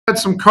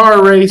some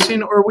car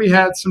racing or we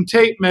had some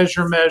tape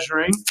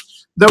measuring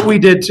that we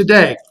did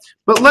today.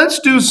 But let's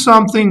do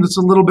something that's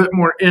a little bit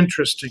more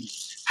interesting.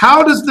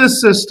 How does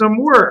this system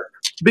work?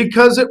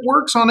 Because it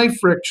works on a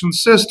friction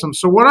system.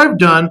 So what I've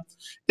done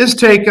is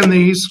taken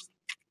these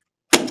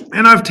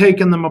and I've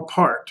taken them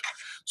apart.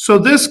 So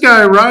this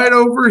guy right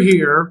over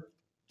here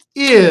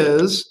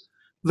is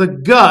the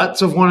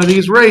guts of one of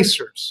these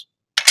racers.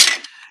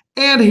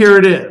 And here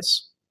it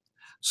is.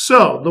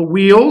 So the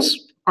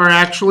wheels are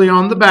actually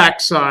on the back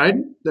side.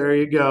 There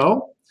you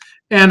go.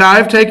 And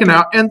I've taken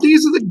out, and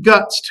these are the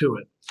guts to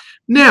it.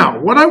 Now,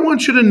 what I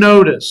want you to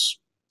notice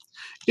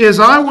is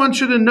I want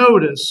you to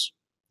notice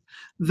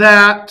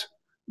that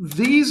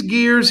these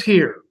gears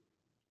here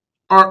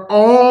are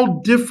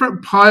all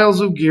different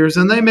piles of gears,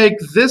 and they make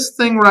this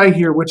thing right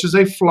here, which is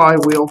a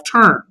flywheel,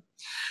 turn.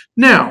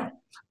 Now,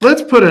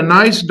 let's put a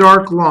nice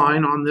dark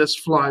line on this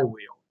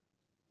flywheel.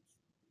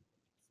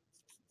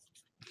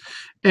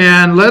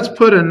 And let's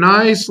put a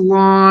nice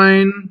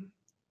line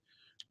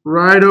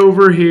right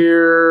over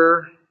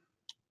here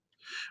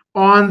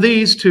on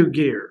these two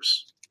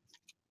gears.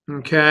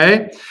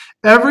 Okay?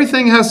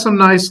 Everything has some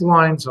nice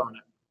lines on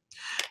it.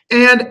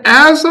 And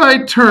as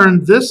I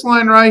turn this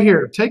line right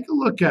here, take a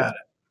look at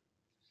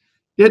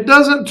it. It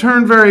doesn't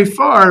turn very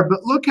far,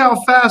 but look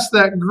how fast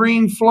that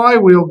green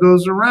flywheel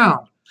goes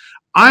around.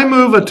 I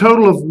move a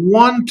total of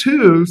 1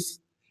 tooth,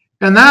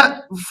 and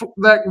that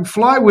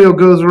flywheel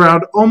goes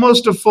around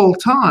almost a full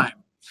time.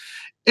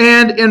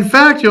 And in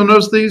fact, you'll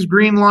notice these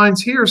green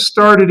lines here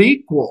started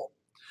equal.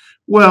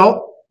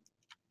 Well,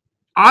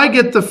 I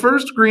get the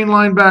first green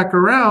line back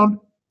around,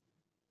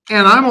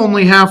 and I'm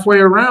only halfway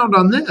around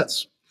on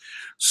this.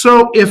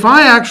 So if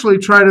I actually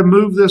try to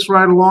move this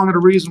right along at a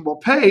reasonable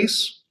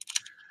pace,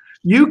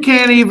 you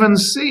can't even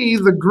see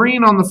the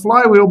green on the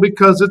flywheel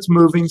because it's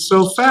moving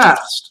so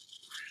fast.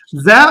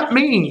 That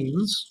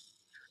means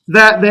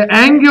that the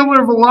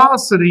angular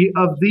velocity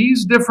of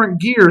these different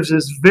gears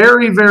is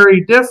very,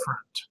 very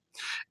different.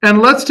 And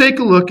let's take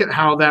a look at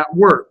how that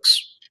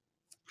works.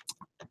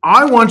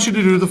 I want you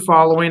to do the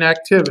following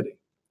activity.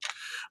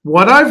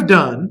 What I've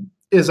done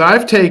is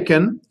I've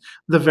taken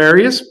the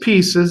various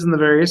pieces and the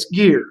various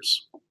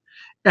gears,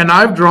 and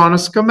I've drawn a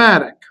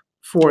schematic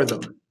for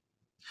them.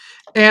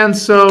 And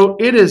so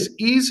it is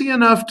easy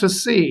enough to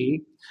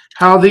see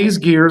how these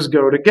gears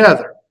go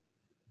together.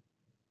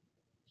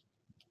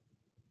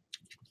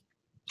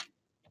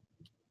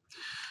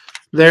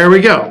 There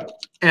we go.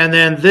 And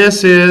then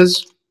this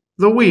is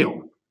the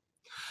wheel.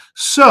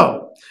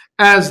 So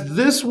as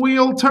this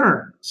wheel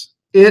turns,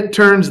 it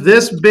turns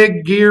this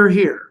big gear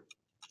here.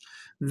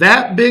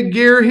 That big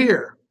gear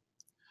here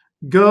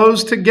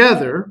goes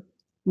together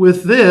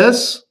with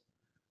this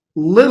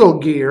little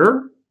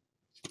gear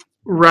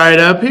right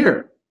up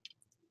here.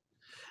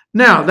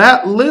 Now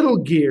that little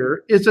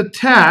gear is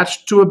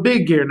attached to a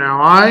big gear.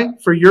 Now I,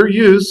 for your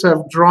use,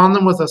 have drawn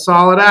them with a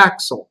solid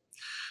axle.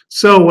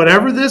 So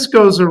whatever this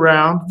goes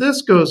around,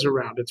 this goes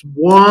around. It's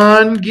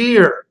one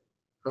gear,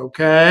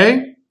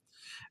 okay,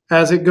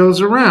 as it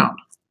goes around.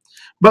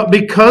 But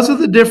because of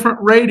the different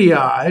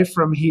radii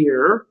from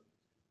here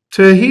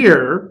to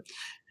here,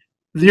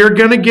 you're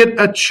going to get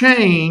a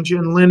change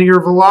in linear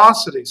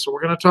velocity. So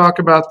we're going to talk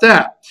about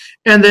that.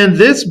 And then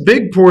this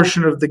big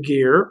portion of the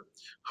gear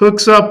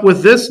hooks up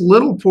with this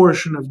little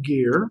portion of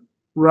gear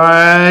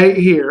right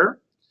here.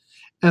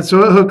 And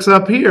so it hooks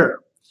up here.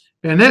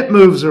 And it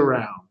moves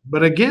around.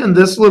 But again,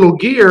 this little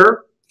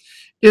gear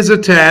is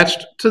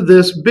attached to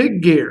this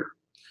big gear.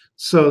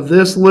 So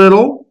this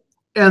little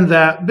and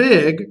that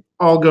big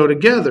all go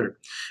together.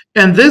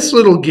 And this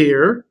little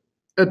gear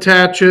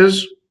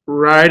attaches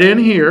right in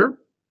here.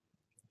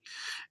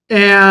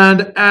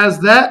 And as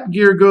that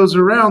gear goes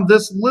around,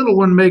 this little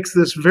one makes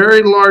this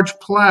very large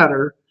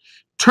platter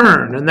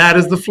turn, and that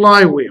is the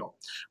flywheel.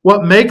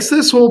 What makes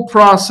this whole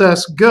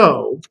process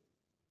go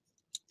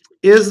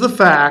is the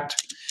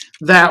fact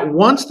that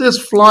once this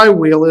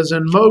flywheel is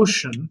in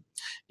motion,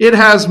 it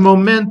has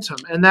momentum,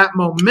 and that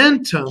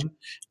momentum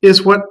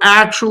is what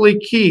actually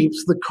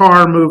keeps the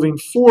car moving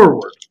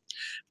forward.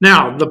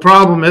 Now, the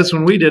problem is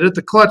when we did it,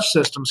 the clutch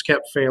systems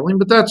kept failing,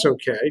 but that's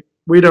okay.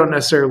 We don't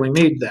necessarily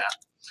need that.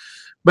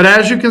 But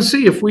as you can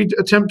see, if we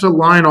attempt to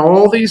line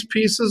all these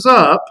pieces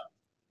up,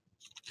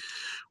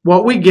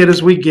 what we get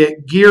is we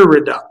get gear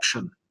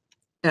reduction.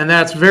 And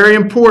that's very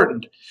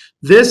important.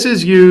 This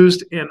is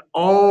used in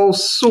all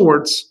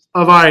sorts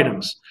of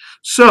items.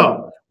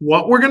 So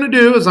what we're going to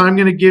do is I'm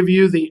going to give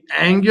you the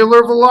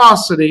angular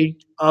velocity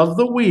of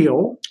the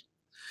wheel,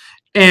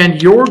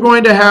 and you're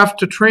going to have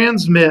to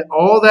transmit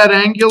all that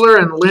angular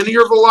and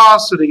linear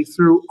velocity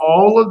through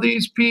all of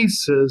these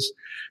pieces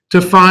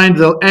to find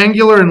the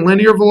angular and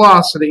linear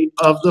velocity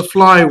of the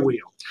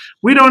flywheel.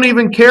 We don't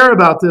even care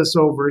about this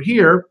over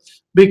here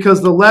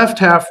because the left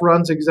half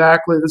runs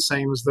exactly the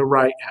same as the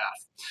right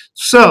half.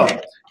 So,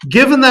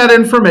 given that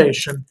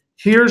information,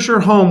 here's your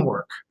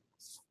homework.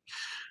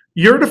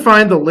 You're to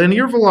find the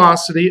linear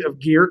velocity of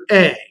gear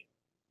A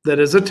that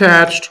is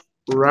attached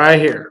right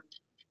here.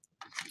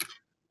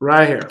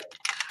 Right here.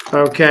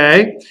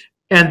 Okay?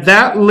 And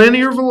that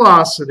linear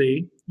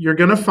velocity you're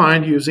going to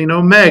find using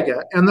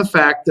omega and the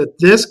fact that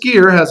this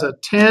gear has a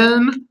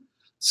 10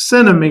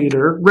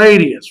 centimeter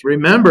radius.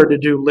 Remember, to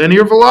do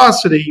linear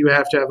velocity, you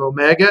have to have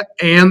omega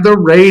and the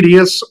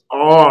radius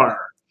r.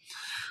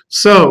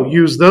 So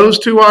use those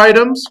two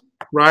items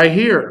right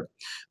here.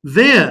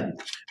 Then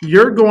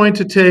you're going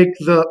to take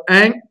the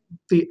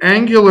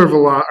angular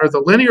velocity or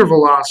the linear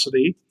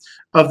velocity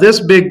of this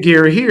big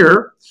gear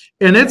here,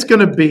 and it's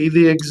going to be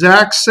the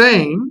exact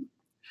same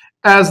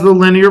as the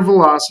linear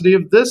velocity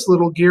of this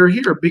little gear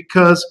here,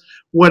 because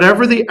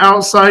whatever the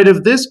outside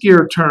of this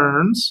gear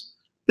turns,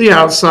 the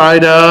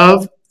outside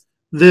of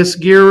this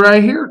gear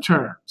right here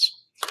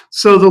turns.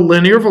 So the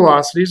linear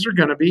velocities are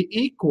going to be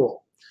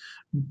equal.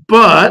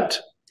 But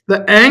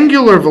the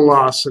angular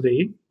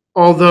velocity,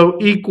 although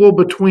equal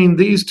between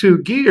these two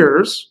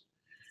gears,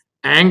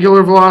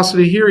 angular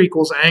velocity here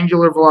equals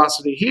angular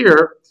velocity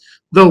here,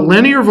 the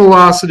linear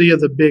velocity of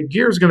the big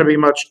gear is going to be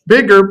much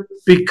bigger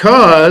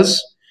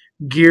because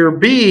gear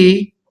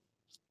B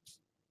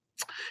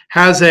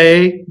has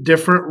a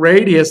different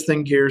radius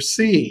than gear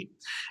C,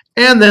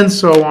 and then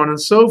so on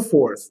and so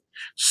forth.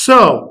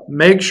 So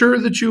make sure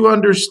that you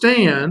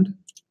understand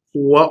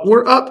what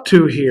we're up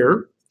to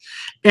here.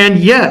 And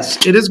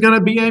yes, it is going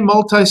to be a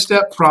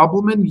multi-step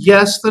problem, and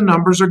yes, the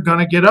numbers are going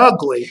to get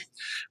ugly.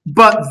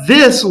 But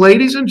this,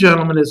 ladies and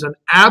gentlemen, is an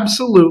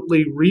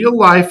absolutely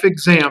real-life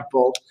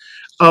example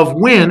of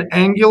when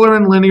angular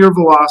and linear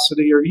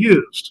velocity are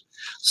used.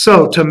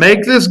 So to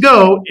make this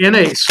go in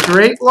a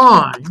straight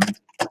line,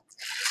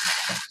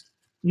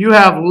 you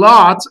have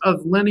lots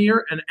of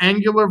linear and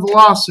angular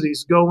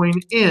velocities going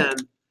in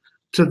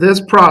to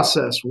this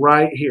process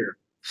right here.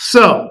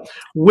 So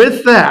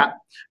with that,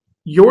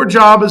 your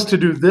job is to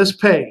do this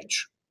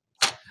page.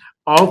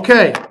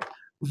 Okay,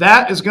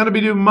 that is going to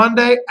be due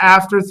Monday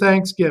after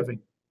Thanksgiving.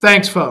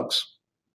 Thanks, folks.